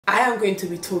I am going to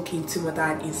be talking to my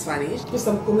dad in Spanish.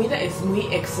 Questa comida es muy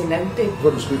excelente.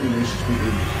 When you speak English, you speak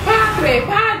English. Padre,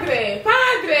 padre,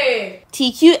 padre!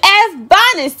 TQF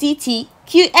bonnets,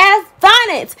 TQF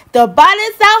bonnets. The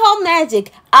bonnets that hold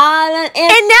magic. And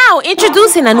now,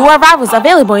 introducing a new arrivals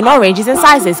available in all ranges and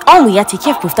sizes, only at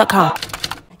TQFbooth.com.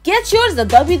 Get yours at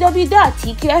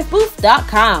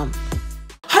www.tqfbooth.com.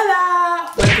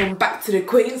 Hola! Welcome back to the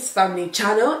Queen's Family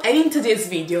channel, and in today's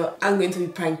video, I'm going to be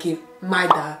pranking my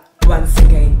dad once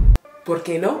again. ¿Por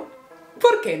qué no?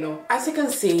 ¿Por qué no? As you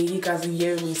can see, you guys will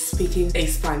hear me speaking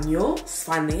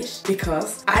Spanish,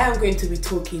 because I am going to be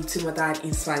talking to my dad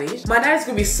in Spanish. My dad is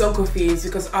going to be so confused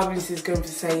because obviously he's going to be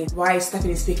saying, why is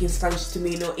Stephanie speaking Spanish to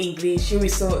me, not English? He'll be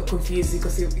so confused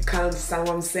because he can't understand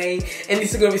what I'm saying. And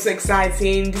this is going to be so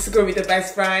exciting. This is going to be the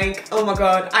best prank. Oh my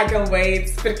god, I can't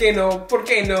wait. ¿Por qué no? ¿Por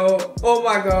qué no? Oh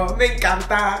my god, me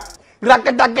encanta.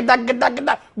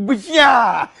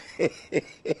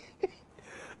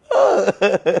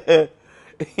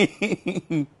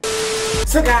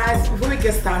 So guys, before we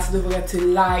get started, don't forget to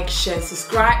like, share,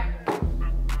 subscribe.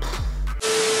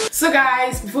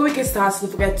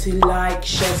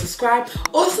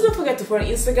 Also, don't forget to follow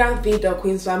Instagram,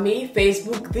 the.queensfamily,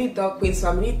 Facebook,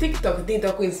 the.queensfamily, TikTok,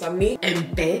 the.queensfamily.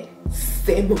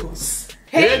 Empecemos.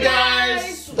 Hey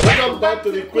guys, welcome back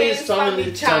to the Queen's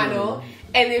Family channel.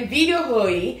 En el video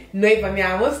hoy, noi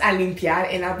vamos a limpiar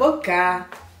en la boca.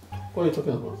 What are you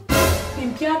talking about?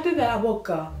 Limpiarte de la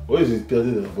boca. What is it?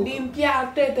 Limpiarte de la boca?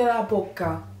 Limpiarte de la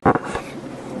boca.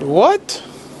 What?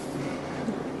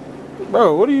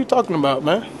 Bro, what are you talking about,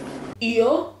 man?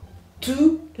 Io,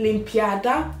 tu,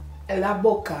 limpiata la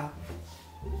boca.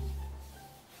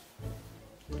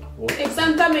 What?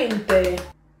 Exactamente.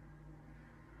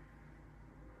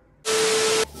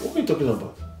 What are you talking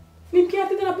about?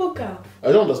 Limpiarte de la boca.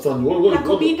 I don't understand. La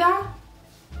comida,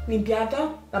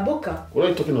 limpiata la boca. What are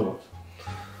you talking about?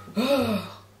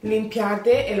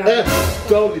 Limpiarte la boca.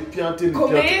 Tell limpiante.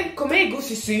 Come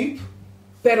EGUSI soup,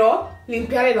 però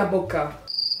limpiare la boca.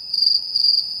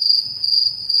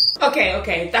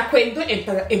 Okay, da cuento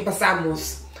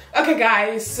empezamos. Okay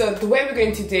guys, so the way we're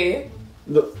going to do...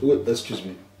 No, wait, excuse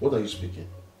me. What are you speaking?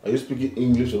 Are you speaking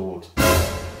English or what?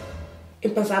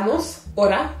 Empezamos,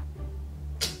 ora.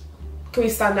 Can we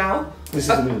start now?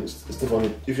 Listen to me,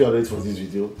 Stephanie. If you are ready for this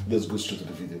video, let's go straight to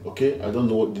the video, okay? I don't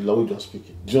know what the language you are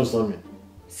speaking. Do you understand me?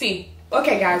 See.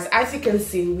 Okay guys, as you can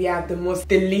see, we have the most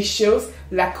delicious,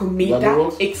 la comida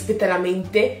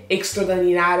extremamente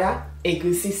extraordinaria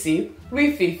EGUSI soup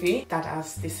with FUFU that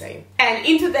has the same. And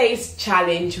in today's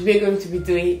challenge, we're going to be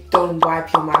doing Don't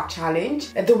Wipe Your Mouth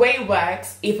challenge. And the way it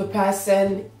works, if a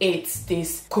person eats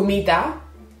this comida,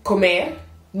 comer,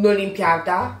 no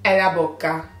limpiata en la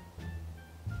boca.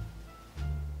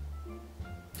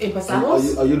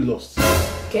 Empezamos? Are you lost?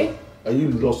 ¿Qué? Are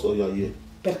you lost or you are here?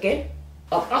 ¿Por qué?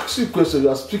 I'm asking you a question. You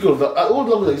are speaking of that. What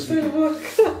language are you speaking?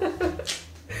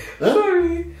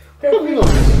 Sorry.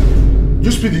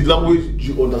 You speak the language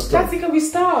you understand. That's it, can we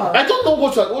start? I don't know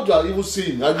what you are even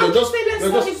saying. I'm just saying let's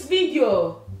start this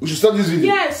video. We should start this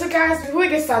video. Yeah, so guys, before we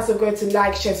get started, we're going to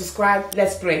like, share, subscribe.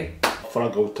 Let's pray.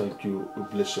 Father God, we thank you. We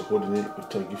bless your holy name. We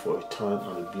thank you for a time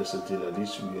and a blessed day like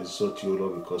this. We exalt you,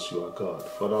 Lord, because you are God.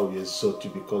 Father, we exalt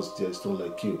you because there is none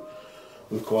like you.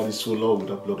 We cover this whole Lord with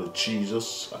the blood of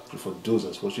Jesus. I pray for those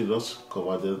that's watching us.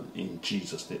 Cover them in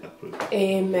Jesus' name, I pray.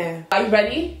 Amen. Are you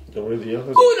ready? I'm ready, yeah?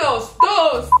 Unos,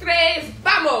 dos, tres,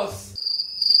 vamos!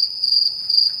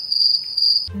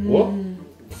 What?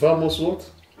 Vamos what?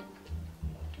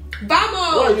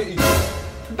 Vamos! Why are you eating?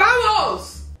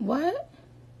 Vamos! What?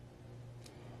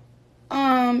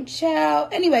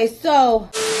 Child. Anyway, so.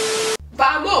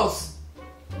 Vamos!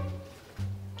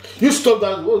 You stop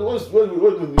that. What?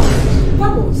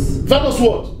 Vamos! Vamos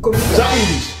what? Comida. Is that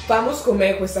English? Vamos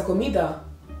comer questa comida.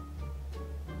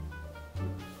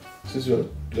 Since you're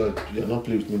not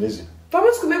playing with me, lazy.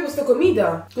 Vamos comer questa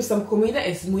comida. Questa comida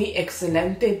es muy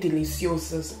excelente,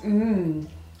 deliciosa.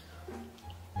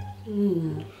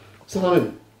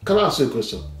 Stephanie, can I ask you a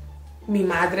question? Mi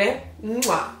madre.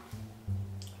 ¡Mua!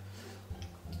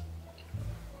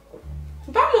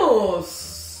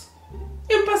 Vamos.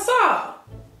 Empezar.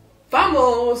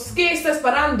 Vamos, ¿qué estás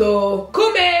esperando?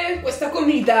 Come questa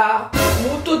comida.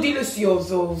 Molto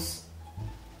deliciosos.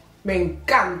 Me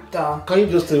encanta. Can you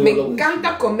just tell me? Me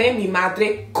encanta comer mi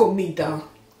madre comida.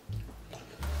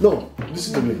 No,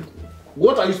 listen to me.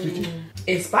 What are you speaking?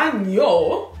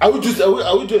 Español. Are we doing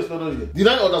Espanol here? Did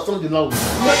I understand the language?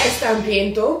 No están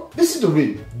viendo. Listen to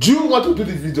me. Do you want to do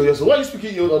this video here? So why are you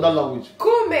speaking your other language?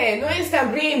 Come, no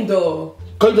están viendo.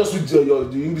 Can you just read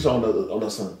the English and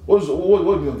understand? What do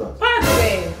you mean of that?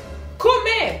 Padre,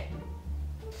 come.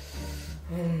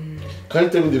 Can you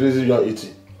tell me the reason you are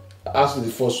eating? Ask me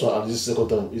the first one and this second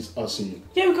time is asking you.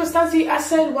 Yeah, because that's it. I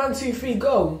said 1, 2, 3,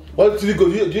 go. 1, 2, 3, go.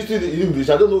 Do you speak in English?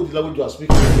 I don't know the language you are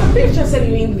speaking. I'm pretty sure I said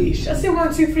in English. I said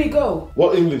 1, 2, 3, go.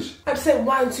 What English? I said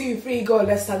 1, 2, 3, go.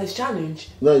 Let's start this challenge.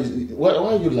 No, why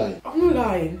are you lying? I'm not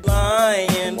lying.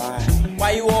 Lying.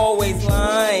 Why you always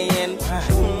lying?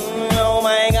 Oh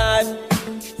my God.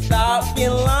 Stop being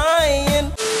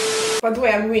lying. By the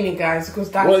way, I'm winning, guys, because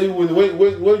that's... Why are you winning?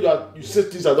 When you say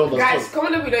things I don't understand. Guys,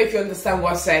 comment below if you understand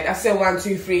what I said. I said 1,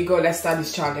 2, 3, go. Let's start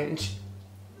this challenge.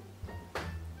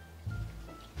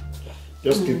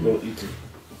 Just keep on eating.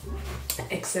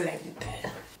 Excellent.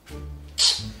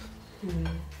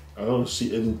 I don't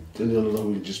see any other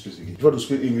language you speak again. If you want to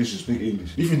speak English, you speak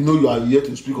English. If you know you are here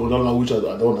to speak another language I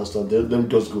don't understand, then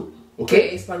just go.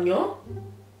 Okay? Espanol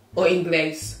or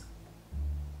English?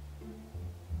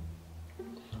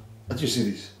 As you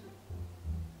see this,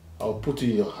 I'll put it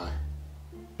in your eye.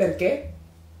 Perché?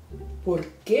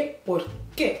 Perché?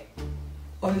 Perché?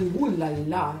 Oh la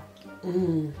la.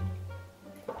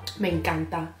 Me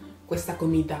encanta questa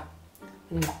comida.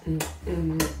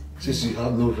 Since you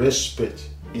have no respect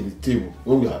in the table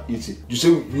when we are eating, you say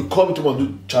you come to me and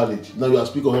do challenge. Now you are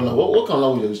speaking another language. What kind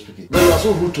of language are you speaking? Now you are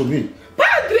so rude to me.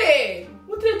 Padre!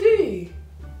 What did I do?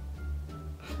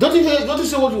 Don't you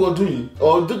say what you were doing?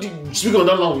 Or don't you speak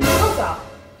another language? Cosa?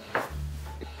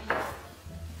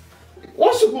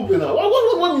 What's your problem now?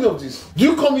 What meaning of this? Do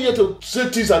you come here to say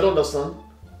things I don't understand?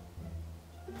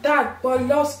 Dad, but I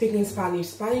love speaking Spanish.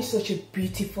 Spanish is such a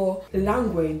beautiful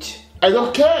language. I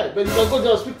don't care, but you can go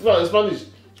there and speak Spanish.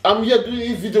 I'm here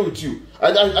doing a video with you.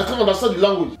 I can't understand the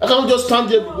language. I can't just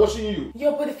stand here watching you.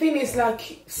 Yeah, but the thing is,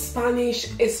 like, Spanish,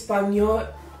 Español,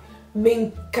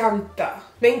 me encanta.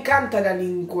 Me encanta la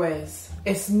lingüez.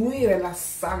 Es muy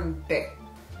relajante.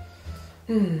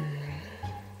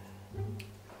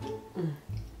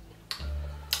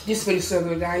 This food is so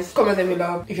good, guys. Comment down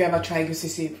below if you ever try EGUSI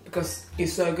soup, because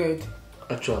it's so good.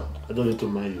 Actually, I don't need to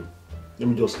mind you. Let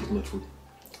me just eat my food.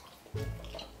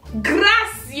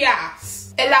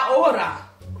 Gracias. Es la hora.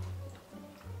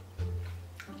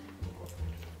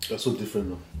 That's so different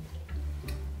now.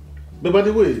 But by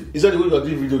the way, is that the way you are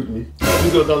doing video with me?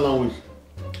 You got that language.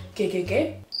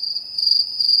 ¿Qué?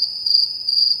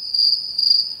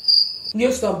 Yo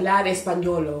estoy hablando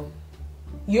español.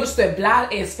 Yo estoy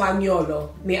hablando español.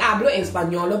 Me hablo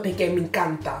español porque me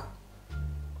encanta.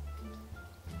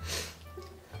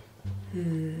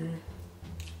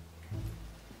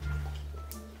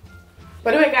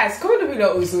 By the way, guys, comment down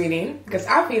below who's winning, because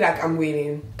I feel like I'm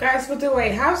winning. Guys, by the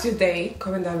way, how's your day?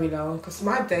 Comment down below, because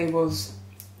my day was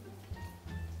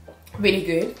really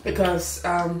good. Because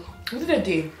what did I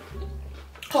do?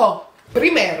 Oh,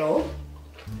 primero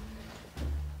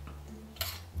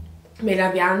me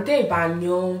lavé el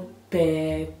baño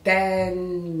per 10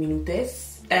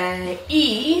 minutos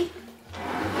y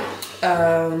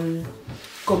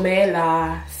comé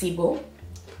la cibo.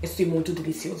 Estoy muy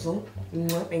delicioso,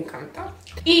 me encanta.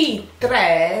 Y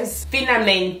 3,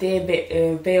 finalmente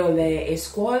veo la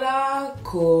escuela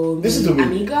con mis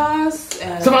amigas.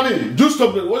 Stephanie, just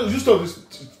stop this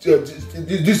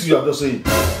you are just saying.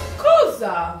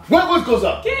 Cosa? What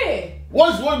cosa? ¿Qué?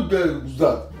 What is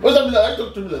that? What's that mean? I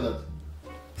talk to me like that.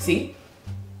 Sí.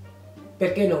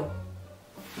 ¿Por qué no?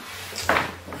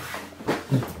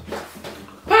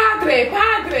 Padre!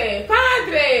 Padre!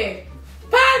 Padre!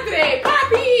 Padre!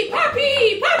 Papi!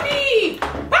 Papi! Papi!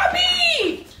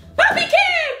 Papi! Papi, ¿qué?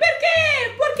 ¿Por qué?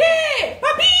 ¿Por qué?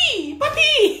 Papi!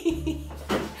 Papi!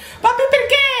 Papi, ¿por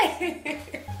qué?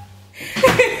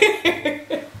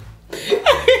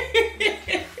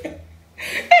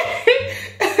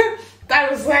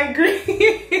 That was so angry.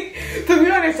 To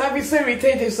be honest, I'd be so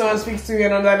irritated if someone speaks to me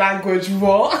in another language.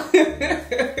 What? Papi!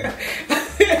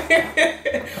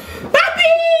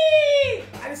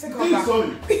 I just said, come back.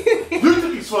 Funny. Do you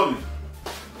think it's funny?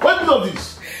 Why do you know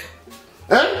this?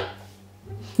 Eh?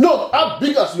 No, how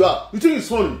big as you are, you think it's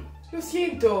funny? Lo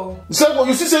siento.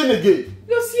 You still saying again?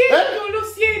 Lo siento, lo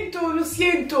siento, lo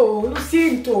siento, lo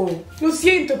siento. Lo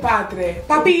siento, padre.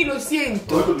 Papi, lo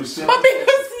siento. Papi, lo siento.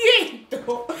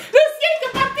 Lo siento,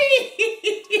 papi.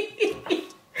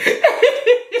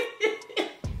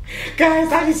 Guys,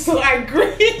 that is so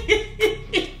angry.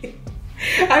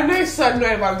 I know it's so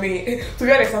annoying about me. To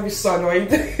be honest, I'm so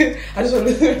annoyed. I just want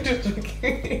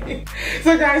to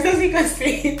So guys, as you can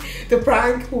see, the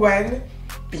prank went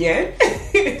bien.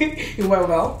 It went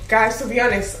well. Guys, to be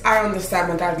honest, I understand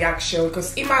my dad's reaction,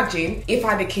 because imagine if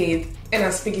I had a kid and I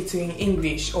speak it to him in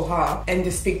English or her and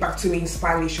they speak back to me in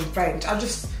Spanish or French. I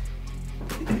just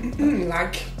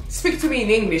like, speak to me in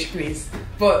English, please.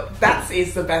 But that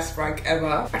is the best prank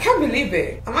ever. I can't believe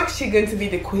it. I'm actually going to be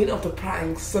the queen of the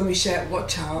pranks. So Michelle,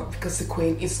 watch out because the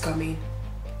queen is coming.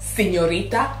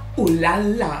 Señorita Ooh La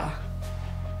La.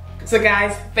 So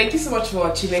guys, thank you so much for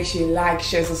watching. Make sure you like,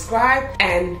 share, subscribe,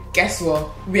 and guess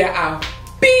what? We are out.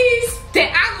 Peace! Te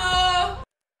amo!